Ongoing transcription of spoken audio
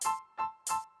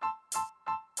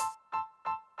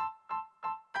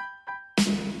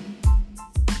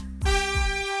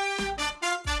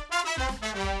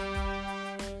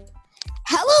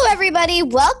everybody,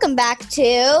 welcome back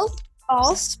to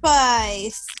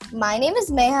Allspice. My name is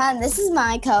Meha, and this is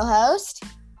my co-host,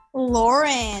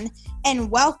 Lauren, and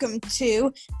welcome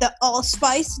to the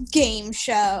Allspice Game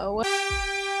Show.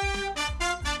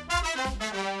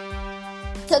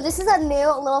 So this is a new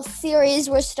little series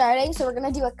we're starting, so we're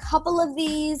going to do a couple of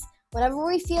these whenever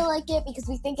we feel like it because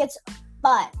we think it's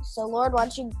fun. So Lauren, why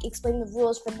don't you explain the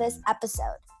rules for this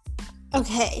episode?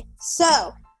 Okay,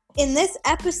 so in this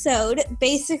episode,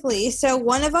 basically, so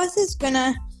one of us is going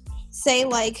to say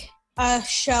like a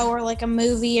show or like a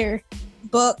movie or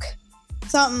book,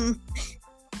 something,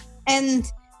 and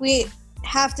we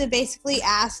have to basically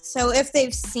ask, so if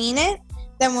they've seen it,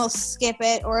 then we'll skip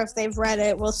it, or if they've read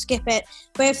it, we'll skip it,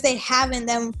 but if they haven't,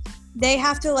 then they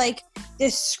have to like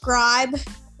describe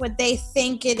what they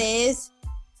think it is,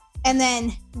 and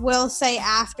then we'll say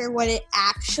after what it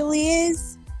actually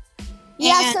is.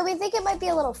 Yeah, so we think it might be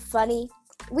a little funny.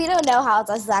 We don't know how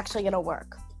this is actually going to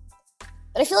work.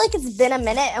 But I feel like it's been a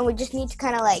minute and we just need to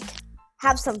kind of like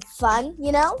have some fun,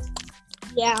 you know?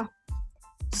 Yeah.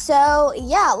 So,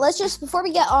 yeah, let's just, before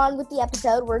we get on with the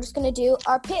episode, we're just going to do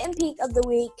our pit and peak of the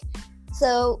week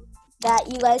so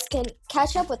that you guys can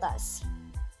catch up with us.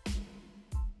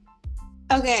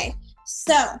 Okay,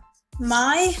 so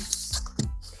my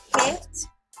pit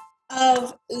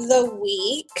of the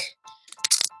week,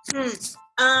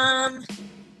 I'm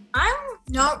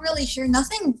not really sure.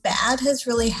 Nothing bad has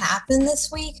really happened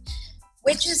this week,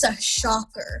 which is a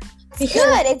shocker.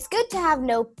 It's good to have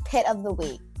no pit of the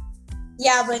week.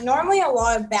 Yeah, but normally a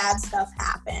lot of bad stuff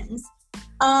happens.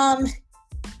 So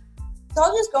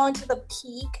I'll just go into the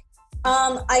peak.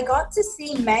 I got to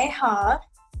see Meha,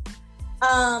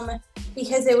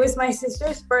 because it was my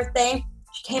sister's birthday.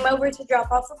 She came over to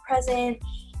drop off a present,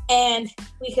 and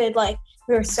we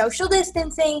were social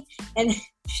distancing, and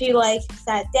she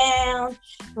sat down,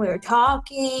 and we were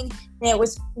talking, and it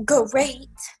was great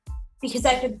because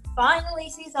I could finally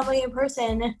see somebody in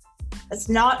person that's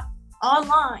not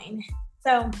online.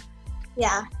 So,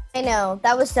 yeah. I know,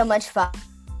 that was so much fun.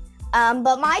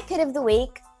 But my pit of the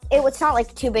week, it's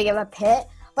not too big of a pit,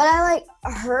 but I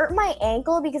hurt my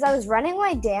ankle because I was running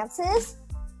my dances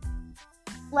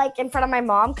in front of my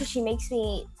mom because she makes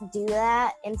me do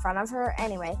that in front of her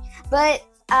anyway. But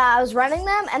I was running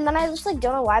them, and then I just don't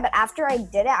know why, but after I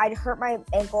did it, I'd hurt my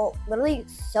ankle literally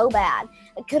so bad.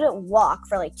 I couldn't walk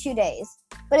for 2 days,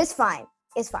 but it's fine.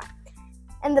 It's fine.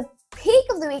 And the peak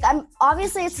of the week,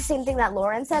 obviously it's the same thing that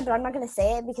Lauren said, but I'm not going to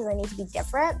say it because I need to be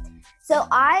different. So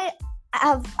I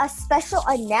have a special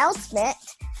announcement.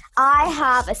 I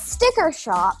have a sticker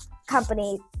shop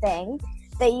company thing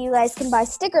that you guys can buy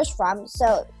stickers from.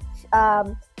 So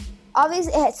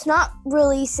obviously it's not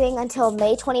releasing until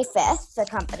May 25th, the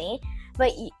company,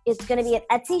 but it's going to be an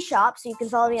Etsy shop, so you can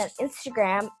follow me on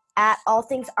Instagram at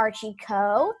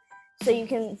allthingsarchieco. So you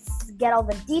can get all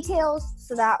the details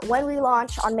so that when we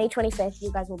launch on May 25th,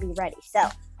 you guys will be ready. So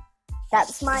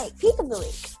that's my peak of the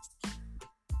week.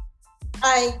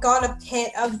 I got a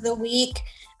pit of the week.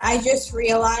 I just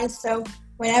realized, so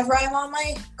whenever I'm on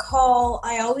my call,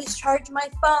 I always charge my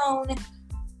phone,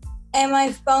 and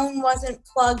my phone wasn't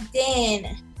plugged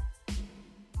in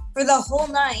for the whole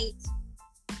night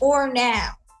or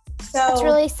now. So that's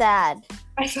really sad.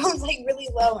 My phone's really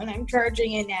low, and I'm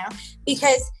charging it now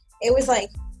because it was I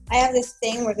have this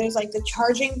thing where there's the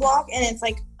charging block, and it's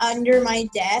under my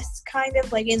desk, kind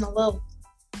of in the little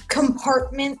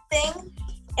compartment thing.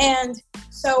 And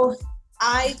so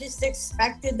I just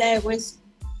expected that it was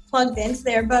plugged into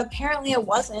there, but apparently it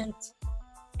wasn't.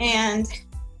 And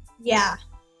yeah.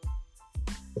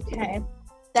 Okay.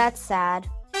 That's sad.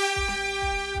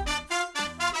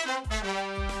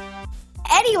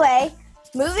 Anyway,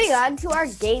 moving on to our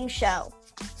game show.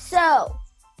 So,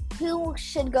 who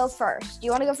should go first? Do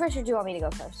you want to go first, or do you want me to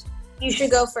go first? You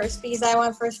should go first because I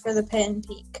went first for the pit and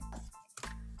peak.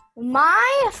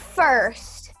 My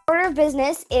first order of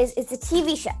business is it's a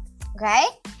TV show, okay?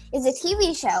 It's a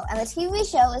TV show, and the TV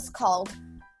show is called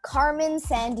Carmen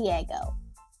Sandiego.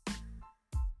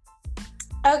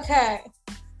 Okay,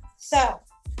 so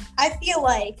I feel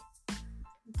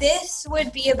this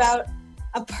would be about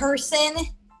a person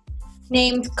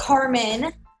named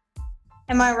Carmen.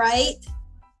 Am I right?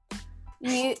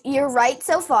 You're right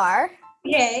so far.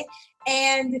 Okay,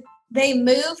 and they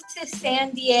moved to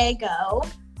San Diego,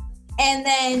 and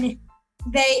then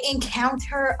they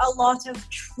encounter a lot of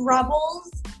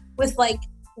troubles with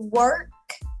work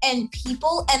and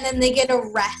people, and then they get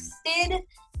arrested,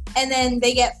 and then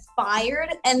they get fired,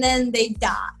 and then they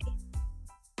die.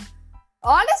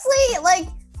 Honestly,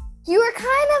 you were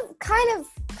kind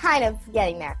of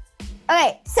getting there.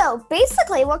 Okay, so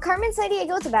basically what Carmen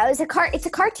Sandiego is about is it's a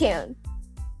cartoon.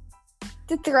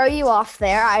 To throw you off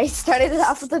there, I started it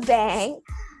off with a bang.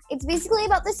 It's basically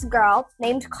about this girl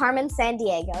named Carmen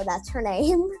Sandiego. That's her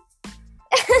name.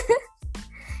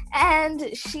 And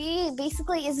she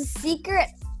basically is a secret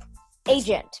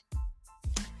agent.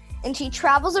 And she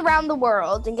travels around the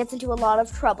world and gets into a lot of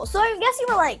trouble. So I guess you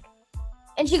were like,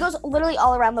 and she goes literally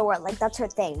all around the world. Like, that's her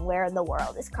thing. Where in the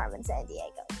world is Carmen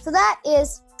Sandiego? So that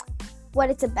is what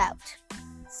it's about.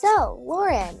 So,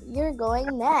 Lauren, you're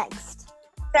going next.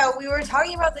 So we were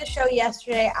talking about this show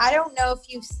yesterday. I don't know if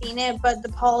you've seen it, but The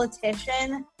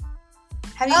Politician.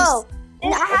 Have you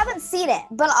seen it? I haven't seen it,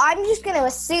 but I'm just going to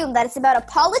assume that it's about a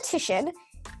politician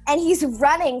and he's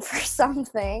running for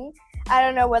something. I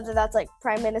don't know whether that's like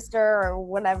prime minister or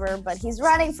whatever, but he's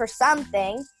running for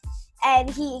something. And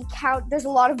there's a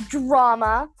lot of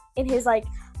drama in his or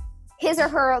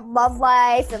her love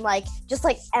life and like just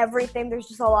like everything. There's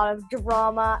just a lot of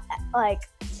drama, like,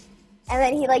 and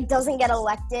then he like doesn't get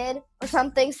elected or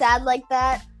something sad like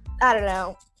that. I don't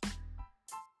know.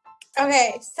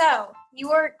 Okay, so you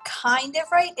were kind of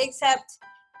right, except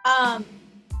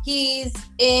he's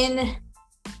in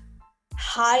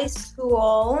high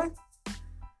school.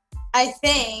 I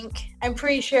think. I'm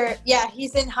pretty sure. Yeah,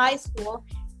 he's in high school.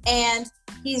 And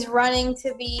he's running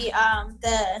to be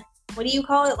what do you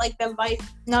call it? Like the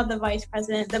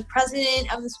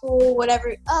president of the school,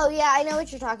 whatever. Oh, yeah, I know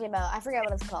what you're talking about. I forget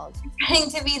what it's called. Running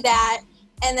to be that.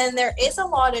 And then there is a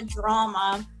lot of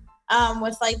drama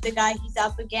with, like, the guy he's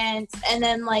up against. And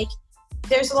then, like,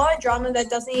 there's a lot of drama that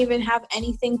doesn't even have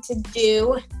anything to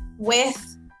do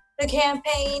with the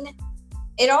campaign.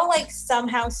 It all, like,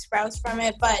 somehow sprouts from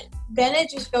it, but then it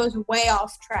just goes way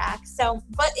off track. So,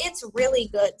 but it's really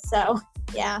good, so,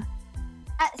 yeah.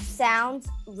 That sounds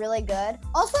really good.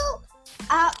 Also,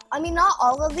 I mean, not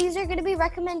all of these are going to be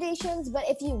recommendations, but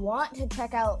if you want to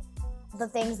check out the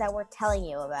things that we're telling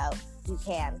you about, you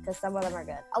can, because some of them are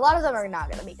good. A lot of them are not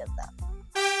going to be good, though.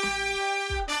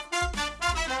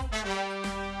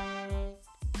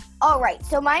 All right,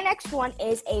 so my next one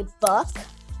is a book.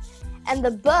 And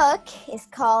the book is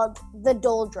called The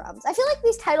Doldrums. I feel like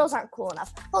these titles aren't cool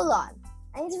enough. Hold on.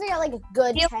 I need to figure out, like, a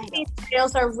good title. These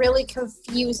titles are really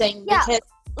confusing. Yeah, because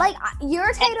like,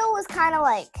 your title was kind of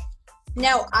like...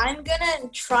 No, I'm going to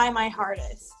try my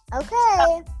hardest.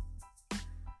 Okay.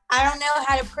 I don't know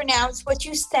how to pronounce what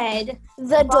you said.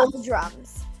 The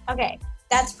Doldrums. Okay,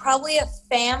 that's probably a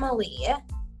family.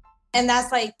 And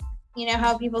that's, like... You know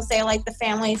how people say, like, the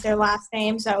family is their last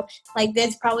name? So, like,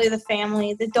 that's probably the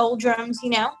family, the Doldrums,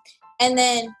 you know? And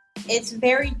then it's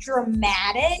very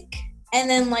dramatic. And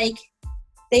then, like,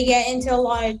 they get into a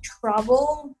lot of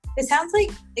trouble. It sounds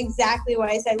like exactly what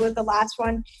I said with the last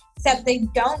one, except they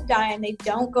don't die and they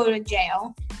don't go to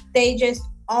jail. They just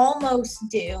almost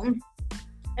do.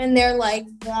 And they're, like,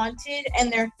 wanted and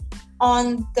they're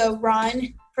on the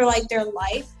run for, like, their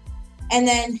life. And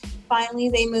then finally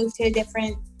they move to a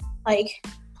different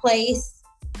place.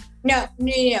 No.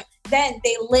 Then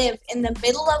they live in the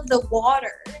middle of the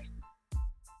water.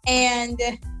 And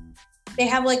they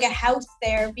have, like, a house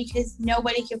there because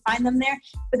nobody can find them there.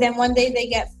 But then one day they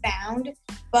get found.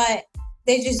 But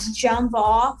they just jump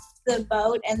off the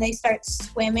boat and they start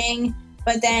swimming.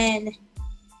 But then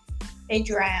they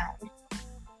drown.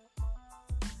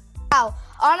 Wow.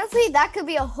 Honestly, that could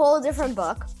be a whole different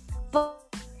book. But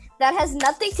that has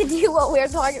nothing to do with what we're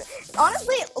talking about.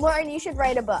 Honestly, Lauren, you should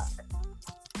write a book.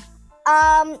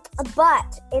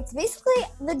 But it's basically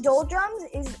the Doldrums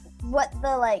is what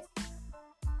the, like,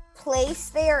 place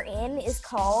they are in is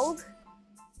called.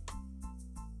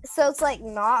 So it's, like,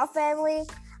 not a family.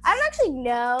 I don't actually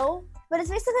know, but it's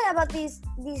basically about these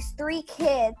three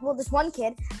kids. Well, this one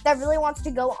kid that really wants to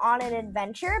go on an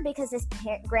adventure because his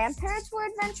grandparents were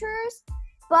adventurers.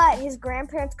 But his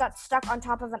grandparents got stuck on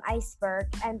top of an iceberg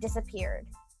and disappeared.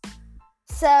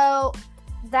 So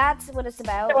that's what it's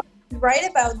about. So right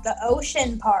about the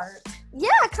ocean part. Yeah,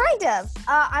 kind of.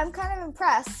 I'm kind of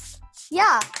impressed.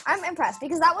 Yeah, I'm impressed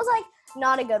because that was, like,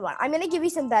 not a good one. I'm going to give you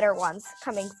some better ones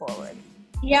coming forward.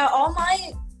 Yeah, all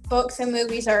my books and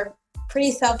movies are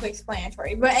pretty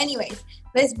self-explanatory. But anyways,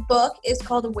 this book is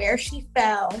called Where She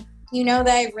Fell. You know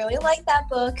that I really like that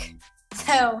book.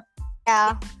 So,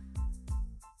 yeah.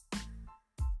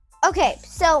 Okay,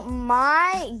 so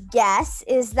my guess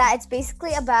is that it's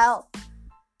basically about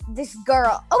this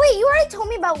girl. Oh, wait, you already told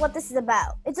me about what this is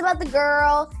about. It's about the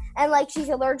girl, and, like, she's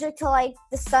allergic to, like,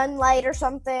 the sunlight or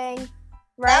something,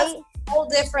 right? That's a whole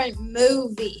different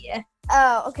movie.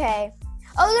 Oh, okay.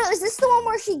 Oh, no, is this the one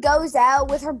where she goes out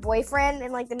with her boyfriend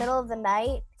in, like, the middle of the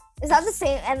night? Is that the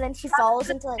same? And then she falls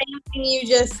into like. Same thing you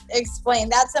just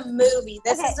explained. That's a movie.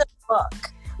 This is a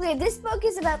book. Okay, this book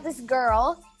is about this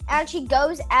girl, and she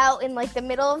goes out in like the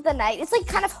middle of the night. It's like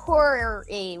kind of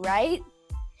horror-y, right?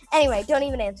 Anyway, don't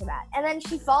even answer that. And then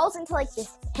she falls into like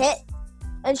this pit,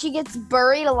 and she gets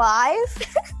buried alive.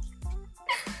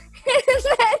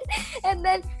 and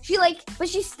then she but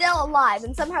she's still alive,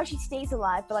 and somehow she stays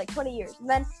alive for like 20 years. And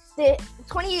then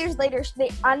 20 years later, they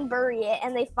unbury it,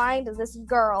 and they find this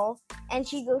girl, and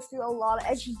she goes through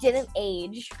and she didn't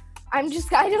age. I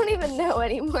don't even know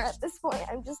anymore at this point.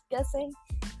 I'm just guessing.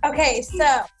 Okay,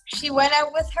 so she went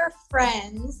out with her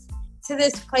friends to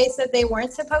this place that they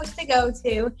weren't supposed to go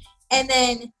to, and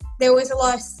then there was a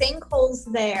lot of sinkholes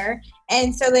there,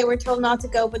 and so they were told not to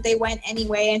go, but they went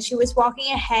anyway, and she was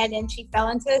walking ahead, and she fell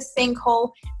into a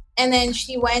sinkhole, and then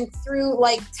she went through,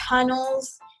 like,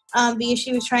 tunnels, because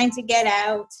she was trying to get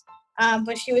out,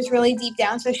 but she was really deep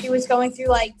down, so she was going through,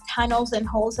 like, tunnels and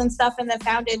holes and stuff, and then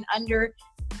found an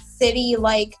city,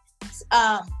 like,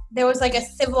 there was like a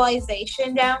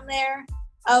civilization down there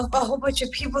of a whole bunch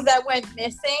of people that went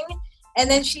missing, and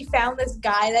then she found this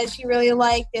guy that she really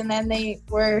liked, and then they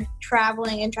were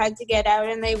traveling and tried to get out,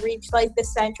 and they reached like the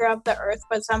center of the earth,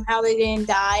 but somehow they didn't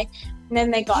die, and then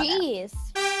they got out.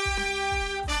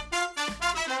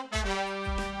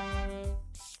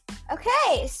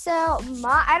 Okay, so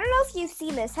I don't know if you've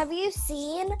seen this. Have you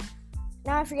seen?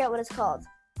 Now I forget what it's called.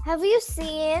 Have you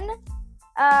seen?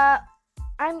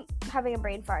 I'm having a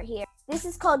brain fart here. This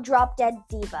is called Drop Dead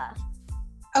Diva.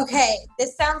 Okay,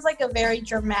 this sounds like a very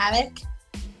dramatic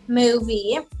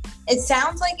movie. It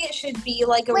sounds like it should be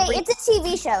like a... Wait, it's a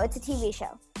TV show. It's a TV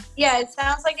show. Yeah, it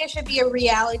sounds like it should be a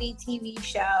reality TV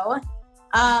show.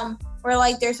 Where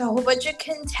like there's a whole bunch of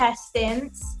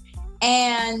contestants,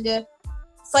 and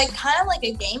it's like kind of like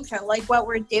a game show, like what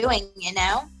we're doing, you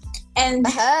know? And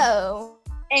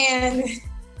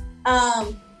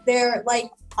they're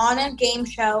like on a game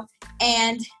show,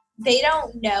 and they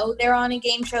don't know they're on a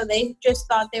game show. They just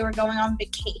thought they were going on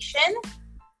vacation.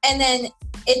 And then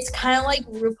it's kind of like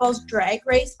RuPaul's Drag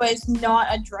Race, but it's not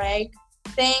a drag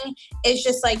thing. It's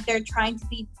just like they're trying to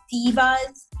be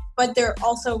divas, but they're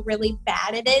also really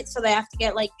bad at it, so they have to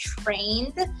get like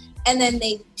trained. And then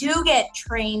they do get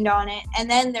trained on it, and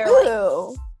then they're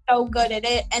like so good at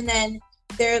it, and then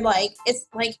they're like, it's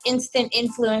like instant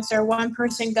influencer. One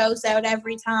person goes out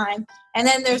every time, and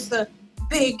then there's the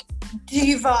big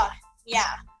diva.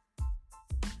 Yeah.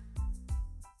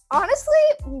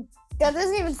 Honestly, that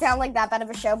doesn't even sound like that bad of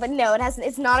a show, but no, it hasn't.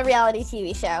 It's not a reality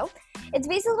TV show. It's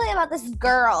basically about this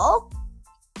girl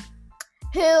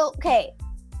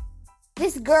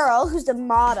this girl who's a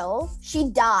model, she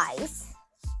dies.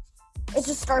 It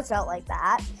just starts out like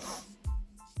that.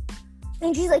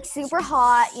 And she's like super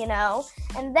hot, you know,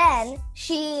 and then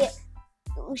she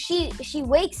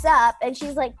wakes up, and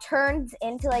she's like turns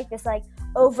into like this like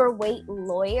overweight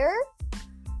lawyer.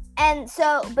 And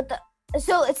so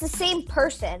it's the same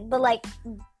person, but like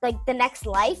the next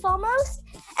life almost.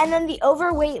 And then the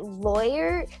overweight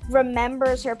lawyer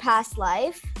remembers her past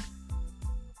life.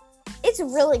 It's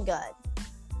really good.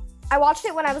 I watched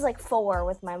it when I was like 4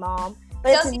 with my mom.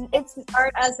 But it's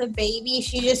start as a baby.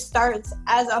 She just starts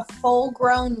as a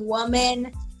full-grown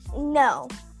woman. No.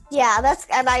 Yeah,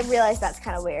 and I realize that's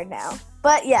kind of weird now.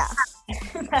 But yeah.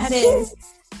 That is.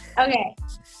 Okay.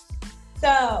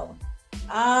 So,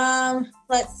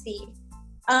 let's see.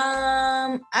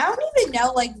 I don't even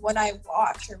know like what I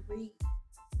watch or read.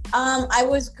 I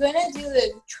was gonna do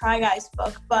the Try Guys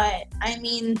book, but I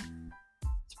mean,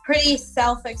 it's pretty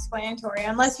self-explanatory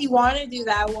unless you want to do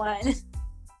that one.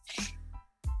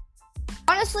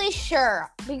 Honestly,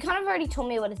 sure. But you kind of already told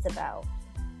me what it's about.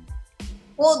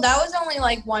 Well, that was only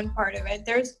like one part of it.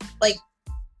 There's like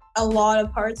a lot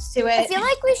of parts to it. I feel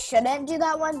like we shouldn't do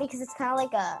that one because it's kind of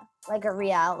like a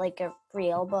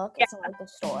real book. It's not like a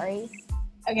story.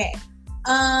 Okay.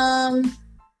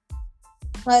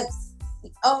 Let's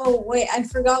see. Oh, wait, I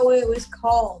forgot what it was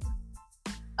called.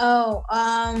 Oh,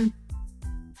 I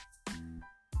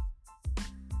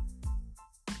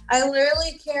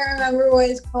literally can't remember what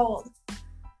it's called.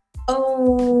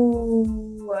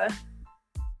 Oh.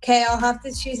 Okay, I'll have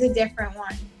to choose a different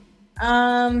one.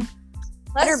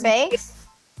 Butter Bakes?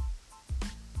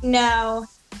 No.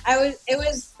 It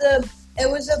was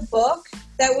a book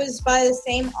that was by the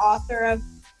same author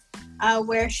of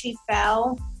Where She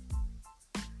Fell.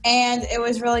 And it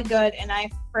was really good, and I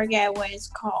forget what it's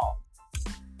called.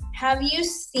 Have you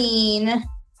seen,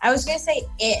 I was going to say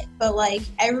It, but like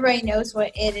everybody knows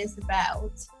what It is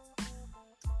about.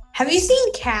 Have you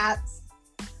seen Cats?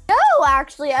 No,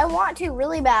 actually, I want to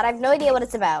really bad. I have no idea what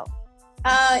it's about.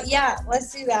 Yeah,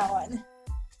 let's do that one.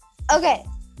 Okay,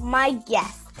 my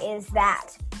guess is that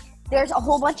there's a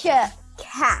whole bunch of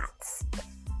cats.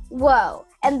 Whoa.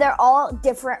 And they're all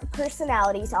different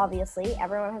personalities, obviously.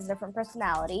 Everyone has a different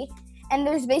personality. And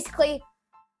there's basically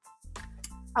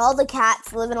all the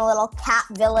cats live in a little cat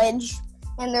village.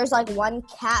 And there's like one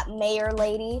cat mayor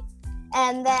lady.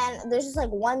 And then there's just like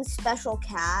one special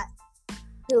cat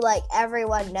who like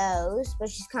everyone knows, but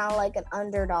she's kind of like an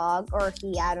underdog, or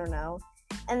I don't know.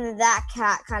 And then that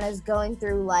cat kind of is going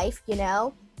through life, you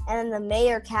know? And then the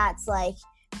mayor cat's like,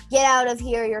 get out of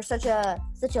here, you're such a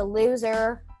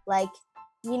loser. Like,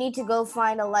 you need to go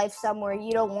find a life somewhere.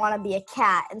 You don't want to be a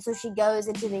cat. And so she goes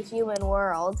into the human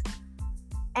world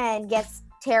and gets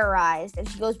terrorized, and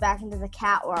she goes back into the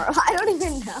cat world. I don't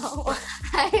even know.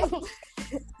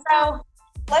 So,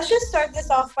 let's just start this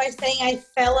off by saying I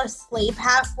fell asleep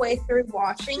halfway through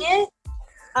watching it.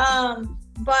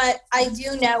 But I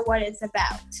do know what it's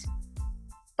about.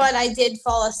 But I did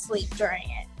fall asleep during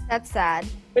it. That's sad.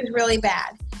 It was really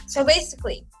bad. So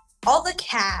basically, all the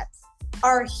cats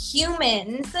are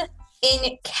humans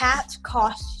in cat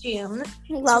costumes.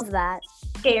 Love that.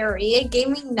 Scary. It gave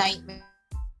me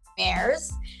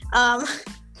nightmares.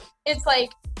 It's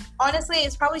like, honestly,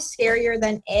 it's probably scarier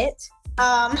than it.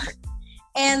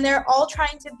 And they're all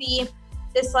trying to be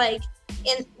this like,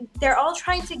 they're all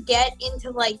trying to get into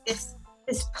like this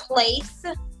place.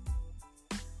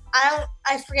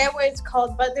 I forget what it's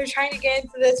called, but they're trying to get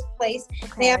into this place.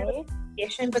 Okay. They have a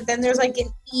condition, but then there's like an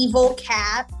evil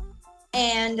cat,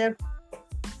 and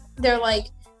they're like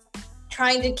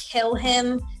trying to kill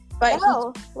him, but he's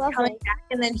coming back,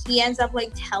 and then he ends up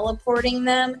like teleporting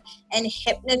them and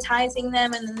hypnotizing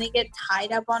them, and then they get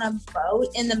tied up on a boat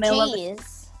in the middle of it.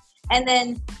 And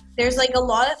then there's like a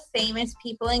lot of famous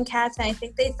people in Cats, and I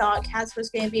think they thought Cats was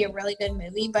going to be a really good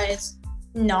movie, but it's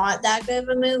not that good of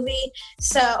a movie.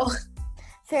 So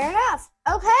fair enough.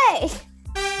 Okay.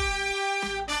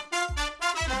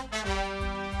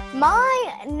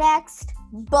 My next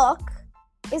book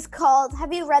is called,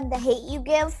 have you read The Hate You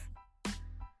Give?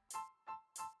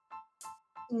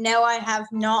 No, I have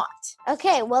not.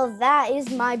 Okay, well, that is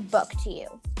my book to you.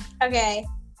 Okay.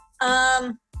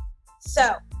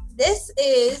 So this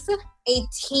is a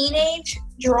teenage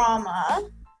drama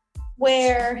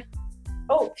where,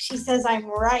 oh, she says I'm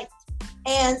right.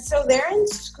 And so they're in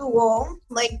school,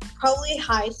 like probably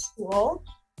high school,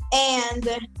 and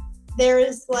there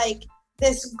is like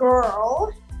this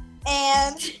girl,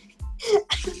 and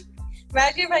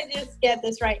imagine if I just get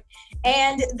this right.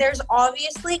 And there's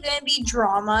obviously going to be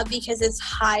drama because it's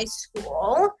high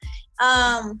school,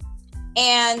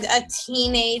 and a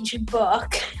teenage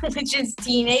book, which is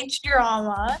teenage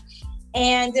drama.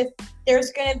 And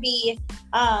there's going to be,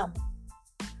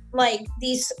 like,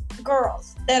 these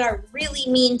girls that are really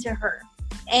mean to her.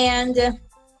 And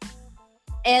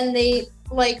they,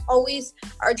 like, always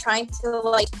are trying to,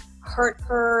 like, hurt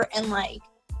her and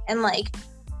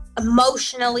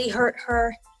emotionally hurt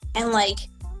her and, like,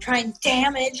 try and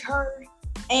damage her.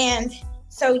 And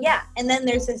so, yeah. And then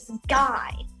there's this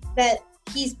guy that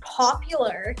he's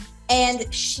popular, and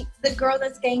the girl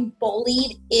that's getting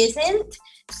bullied isn't.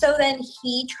 So then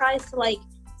he tries to, like,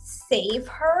 save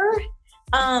her,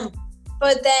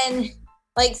 but then,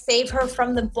 like, save her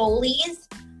from the bullies.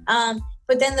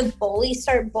 But then the bullies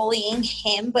start bullying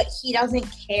him, but he doesn't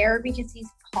care because he's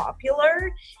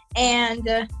popular.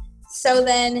 And so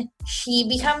then she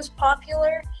becomes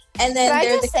popular. And then can I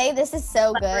just say this is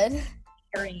so good?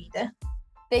 Married.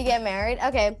 They get married?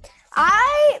 Okay.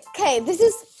 This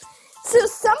is, so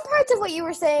some parts of what you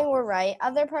were saying were right.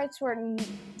 Other parts were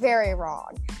very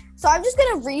wrong. So I'm just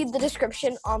going to read the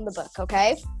description on the book,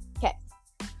 okay? Okay.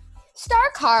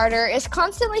 Star Carter is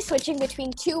constantly switching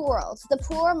between two worlds, the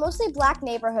poor, mostly black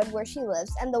neighborhood where she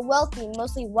lives, and the wealthy,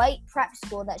 mostly white prep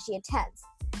school that she attends.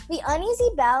 The uneasy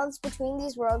balance between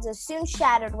these worlds is soon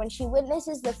shattered when she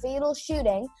witnesses the fatal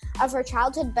shooting of her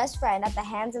childhood best friend at the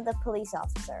hands of the police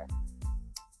officer.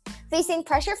 Facing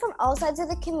pressure from all sides of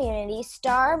the community,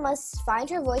 Star must find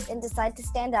her voice and decide to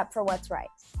stand up for what's right.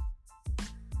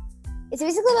 It's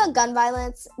basically about gun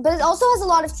violence, but it also has a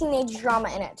lot of teenage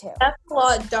drama in it, too. That's a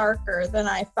lot darker than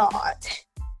I thought.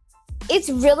 It's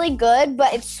really good,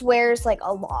 but it swears, like,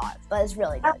 a lot, but it's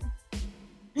really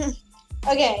good.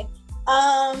 Okay.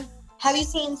 Have you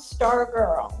seen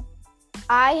Stargirl?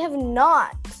 I have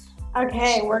not.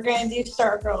 Okay, we're gonna do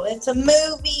Stargirl. It's a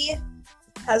movie.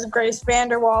 Has Grace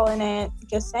Vanderwaal in it.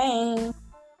 Just saying.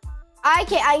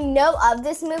 I know of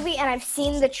this movie, and I've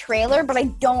seen the trailer, but I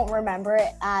don't remember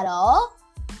it at all.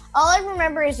 All I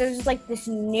remember is there's, like, this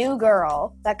new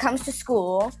girl that comes to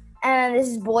school, and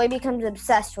this boy becomes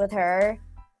obsessed with her,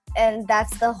 and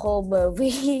that's the whole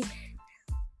movie.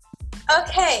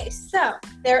 Okay, so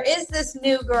there is this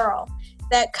new girl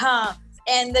that comes,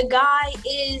 and the guy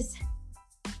is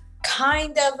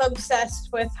kind of obsessed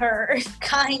with her,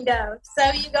 kind of.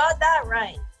 So you got that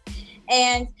right.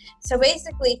 And so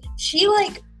basically, she,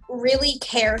 like, really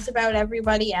cares about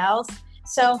everybody else.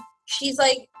 So she's,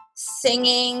 like,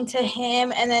 singing to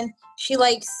him, and then she,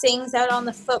 like, sings out on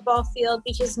the football field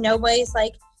because nobody's,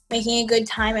 like, making a good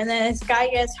time. And then this guy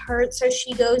gets hurt, so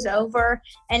she goes over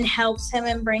and helps him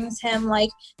and brings him, like,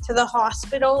 to the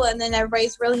hospital. And then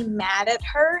everybody's really mad at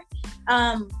her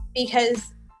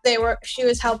because she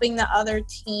was helping the other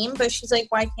team, but she's like,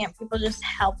 why can't people just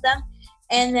help them?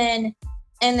 And then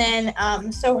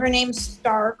so her name's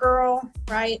Stargirl,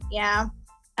 right? Yeah.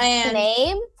 And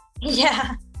Name?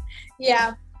 Yeah.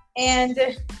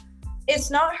 And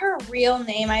it's not her real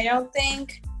name, I don't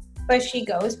think, but she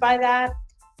goes by that.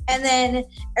 And then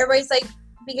everybody's like,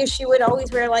 because she would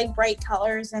always wear, like, bright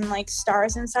colors and, like,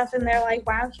 stars and stuff, and they're like,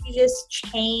 why don't you just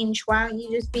change? Why don't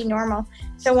you just be normal?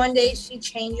 So one day she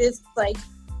changes, like,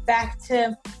 back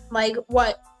to, like,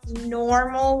 what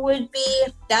normal would be.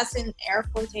 That's in air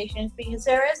quotations because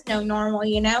there is no normal,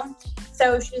 you know?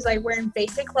 So she's, like, wearing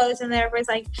basic clothes, and then everybody's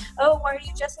like, oh, why are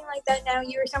you dressing like that now?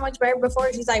 You were so much better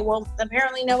before. She's like, well,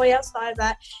 apparently nobody else thought of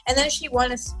that. And then she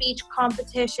won a speech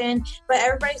competition, but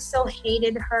everybody still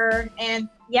hated her, and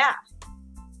yeah.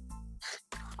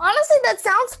 Honestly, that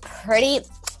sounds pretty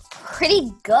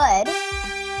good.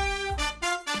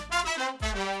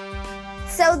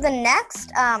 So the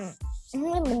next,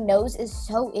 my nose is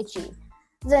so itchy.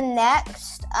 The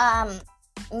next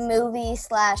movie /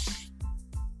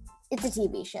 it's a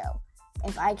TV show.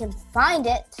 If I can find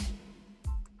it.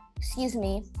 Excuse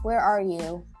me, where are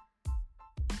you?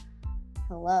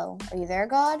 Hello, are you there,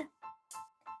 God?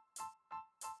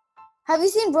 Have you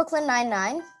seen Brooklyn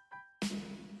Nine-Nine?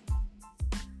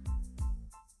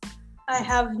 I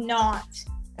have not.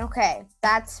 Okay,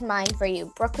 that's mine for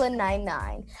you. Brooklyn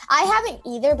Nine-Nine. I haven't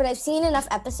either, but I've seen enough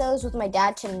episodes with my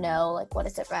dad to know, like, what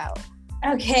it's about.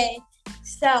 Okay,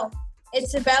 so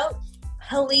it's about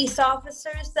police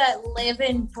officers that live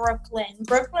in Brooklyn.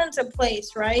 Brooklyn's a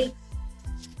place, right?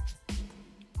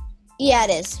 Yeah, it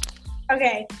is.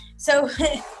 Okay, so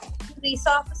police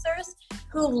officers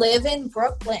who live in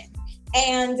Brooklyn.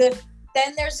 And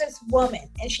then there's this woman,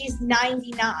 and she's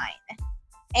 99.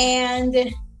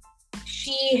 And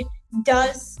she's,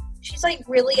 like,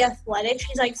 really athletic.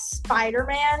 She's like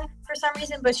Spider-Man for some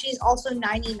reason, but she's also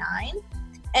 99.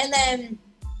 And then,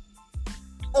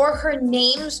 or her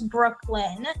name's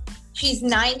Brooklyn. She's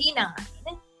 99.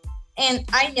 And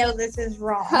I know this is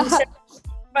wrong.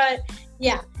 But,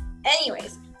 yeah.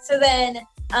 Anyways, so then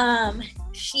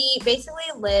she basically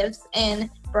lives in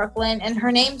Brooklyn, and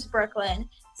her name's Brooklyn.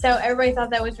 So everybody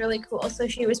thought that was really cool. So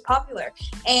she was popular,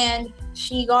 and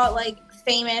she got, like,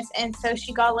 famous, and so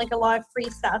she got, like, a lot of free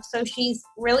stuff. So she's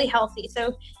really healthy.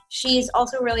 So she's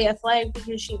also really athletic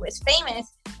because she was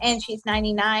famous, and she's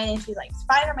 99, and she's like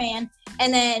Spider-Man.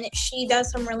 And then she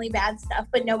does some really bad stuff,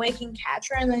 but nobody can catch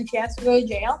her, and then she has to go to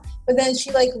jail. But then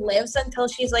she, like, lives until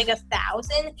she's, like,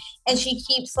 1,000, and she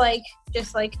keeps, like,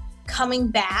 just, like, coming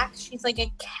back. She's like a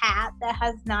cat that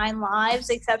has 9 lives,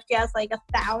 except she has, like,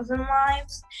 1,000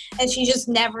 lives, and she just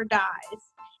never dies.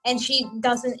 And she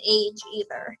doesn't age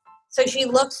either. So she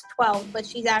looks 12, but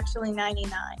she's actually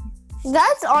 99.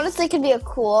 That's honestly could be a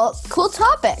cool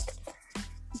topic.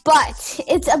 But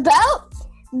it's about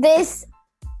this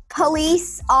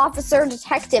police officer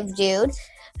detective dude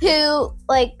who,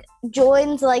 like,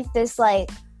 joins, like, this, like,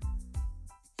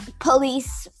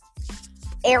 police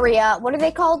area. What are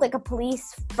they called? Like a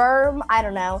police firm? I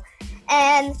don't know.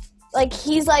 And, like,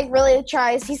 he's, like, really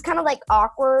tries. He's kind of, like,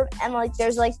 awkward. And, like,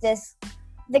 there's, like, this.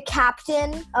 The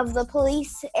captain of the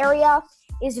police area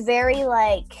is very,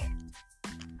 like,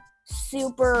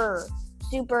 super,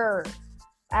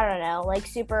 I don't know, like,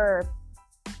 super,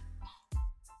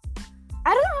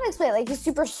 I don't know how to explain it. Like, he's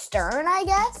super stern, I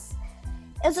guess.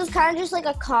 It's just kind of just, like,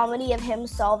 a comedy of him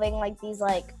solving, like, these,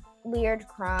 like, weird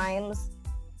crimes.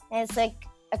 And it's, like,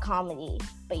 a comedy.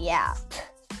 But, yeah.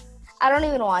 I don't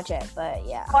even watch it, but,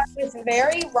 yeah. I was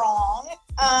very wrong.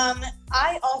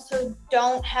 I also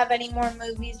don't have any more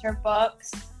movies or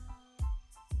books.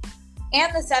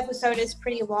 And this episode is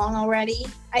pretty long already,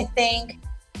 I think.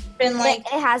 It's been, like...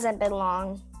 It hasn't been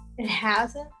long. It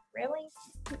hasn't? Really?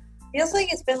 Feels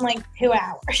like it's been, like, 2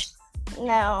 hours.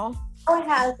 No. Oh, it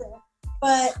hasn't.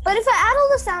 But if I add all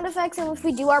the sound effects and if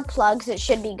we do our plugs, it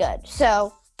should be good.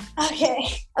 So.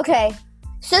 Okay.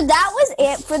 So that was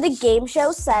it for the game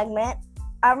show segment.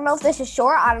 I don't know if this is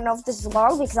short. I don't know if this is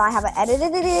long because I haven't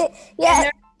edited it yet. And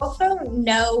there's also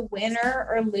no winner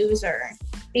or loser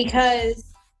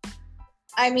because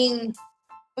I mean,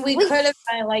 we could have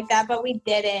done it like that, but we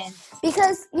didn't.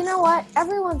 Because, you know what?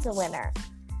 Everyone's a winner.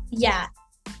 Yeah.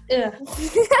 Ugh.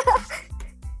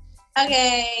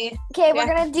 Okay. Okay, we're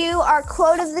going to do our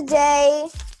quote of the day.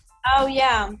 Oh,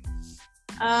 yeah.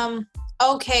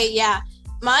 Okay, yeah.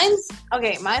 Mine's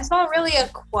not really a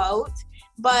quote,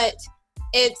 but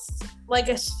it's like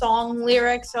a song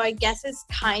lyric, so I guess it's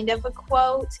kind of a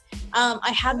quote.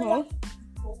 I have it on the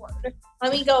board.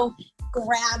 Let me go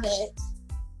grab it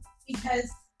because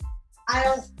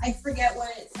I forget what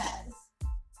it says.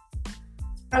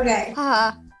 Okay.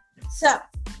 So,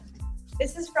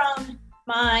 this is from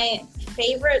my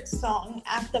favorite song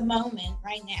at the moment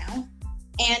right now.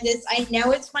 And it's, I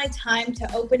know it's my time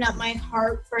to open up my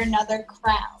heart for another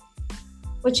crowd.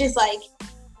 Which is like,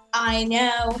 I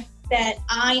know that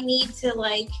I need to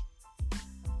like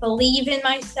believe in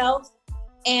myself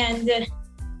and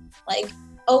like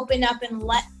open up and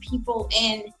let people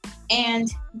in and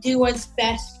do what's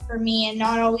best for me and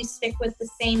not always stick with the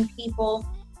same people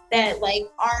that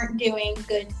like aren't doing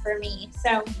good for me.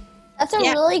 So that's a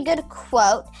really good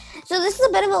quote. So this is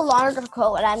a bit of a longer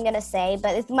quote, what I'm going to say,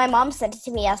 but my mom sent it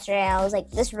to me yesterday, and I was like,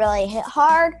 this really hit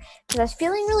hard because I was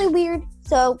feeling really weird.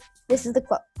 So this is the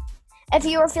quote. If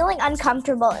you are feeling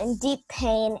uncomfortable, in deep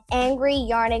pain, angry,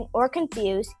 yarning, or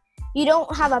confused, you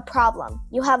don't have a problem.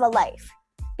 You have a life.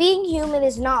 Being human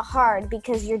is not hard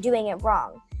because you're doing it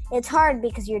wrong. It's hard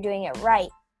because you're doing it right.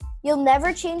 You'll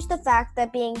never change the fact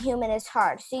that being human is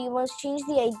hard, so you must change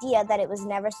the idea that it was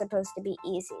never supposed to be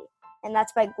easy. And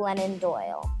that's by Glennon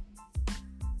Doyle.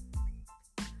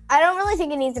 I don't really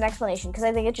think it needs an explanation because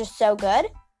I think it's just so good.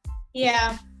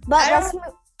 Yeah. But I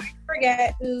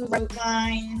forget who wrote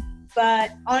mine.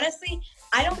 But honestly,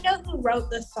 I don't know who wrote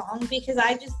the song because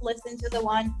I just listened to the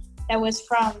one that was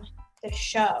from the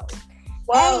show.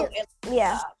 Whoa.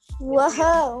 Yeah.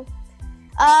 Whoa.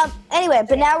 Anyway,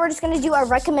 but now we're just going to do our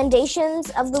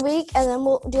recommendations of the week, and then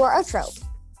we'll do our outro.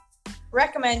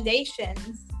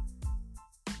 Recommendations?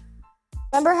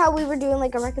 Remember how we were doing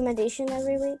like a recommendation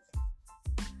every week?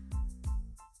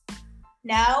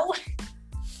 No.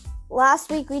 Last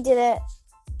week we did it.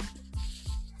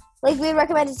 Like we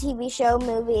recommend a TV show,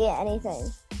 movie,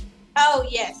 anything. Oh,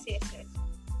 yes.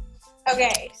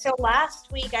 Okay, so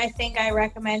last week I think I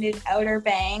recommended Outer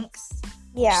Banks.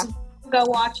 Yeah. Go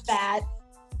watch that.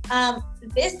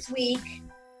 This week,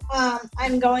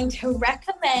 I'm going to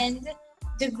recommend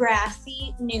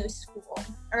Degrassi New School.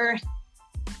 Or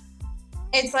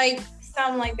it's like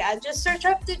something like that. Just search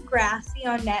up Degrassi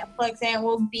on Netflix and it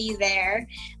will be there.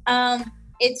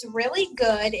 It's really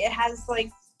good. It has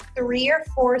like 3 or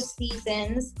 4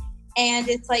 seasons. And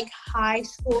it's like high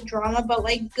school drama, but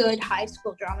like good high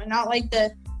school drama. Not like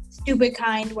the stupid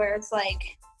kind where it's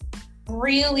like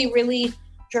really, really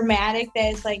dramatic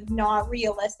that is like not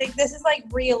realistic. This is like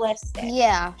realistic.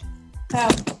 Yeah. So,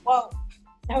 whoa.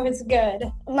 That was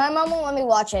good. My mom won't let me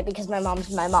watch it because my mom's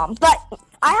my mom. But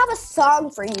I have a song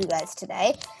for you guys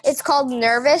today. It's called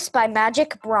Nervous by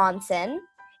Magic Bronson.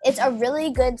 It's a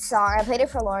really good song. I played it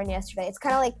for Lauren yesterday. It's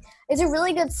kind of like, it's a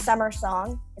really good summer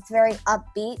song. It's very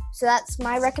upbeat. So that's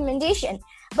my recommendation.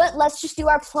 But let's just do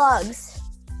our plugs.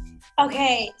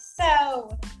 Okay,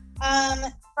 so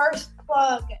first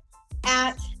plug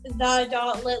at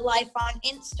the.litlife on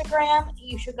Instagram.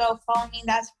 You should go follow me.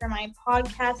 That's for my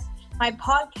podcast. My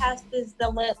podcast is The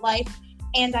Lit Life.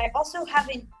 And I also have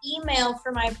an email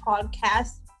for my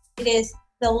podcast. It is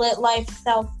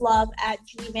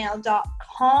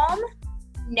thelitlifeselflove@gmail.com.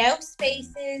 No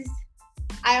spaces.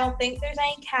 I don't think there's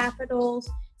any capitals.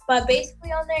 But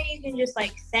basically on there you can just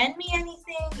like send me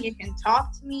anything. You can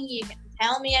talk to me. You can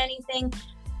tell me anything.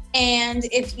 And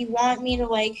if you want me to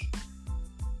like,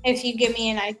 if you give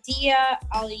me an idea,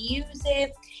 I'll use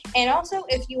it. And also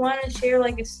if you want to share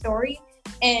like a story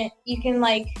and you can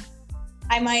like,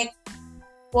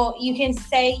 you can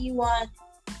say you want,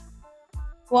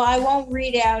 I won't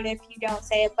read it out if you don't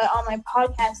say it, but on my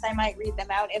podcast, I might read them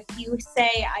out if you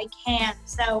say I can.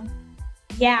 So,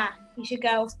 yeah, you should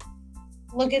go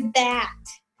look at that.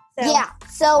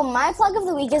 So my plug of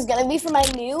the week is going to be for my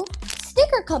new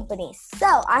sticker company.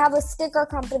 So I have a sticker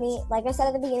company, like I said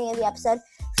at the beginning of the episode.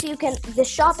 So the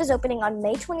shop is opening on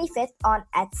May 25th on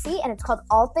Etsy, and it's called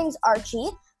All Things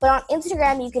Archie. But on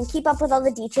Instagram, you can keep up with all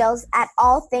the details at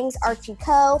All Things Archie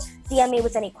Co. DM me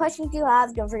with any questions you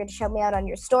have. Don't forget to shout me out on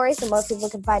your story so most people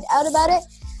can find out about it.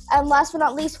 And last but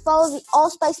not least, follow the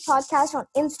Allspice Podcast on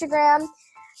Instagram,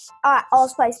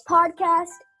 Allspice Podcast.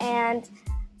 And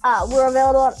we're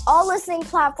available on all listening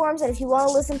platforms. And if you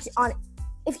want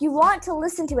to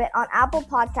listen to it on Apple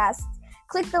Podcasts,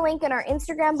 click the link in our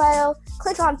Instagram bio,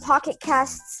 click on Pocket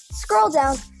Casts, scroll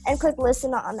down, and click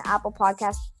listen on the Apple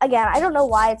Podcast. Again, I don't know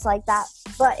why it's like that,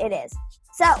 but it is.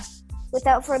 So,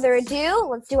 without further ado,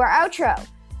 let's do our outro.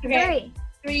 Okay.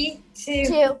 3,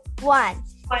 2, 1.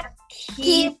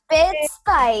 Keep it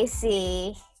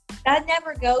spicy. That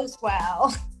never goes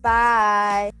well.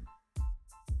 Bye.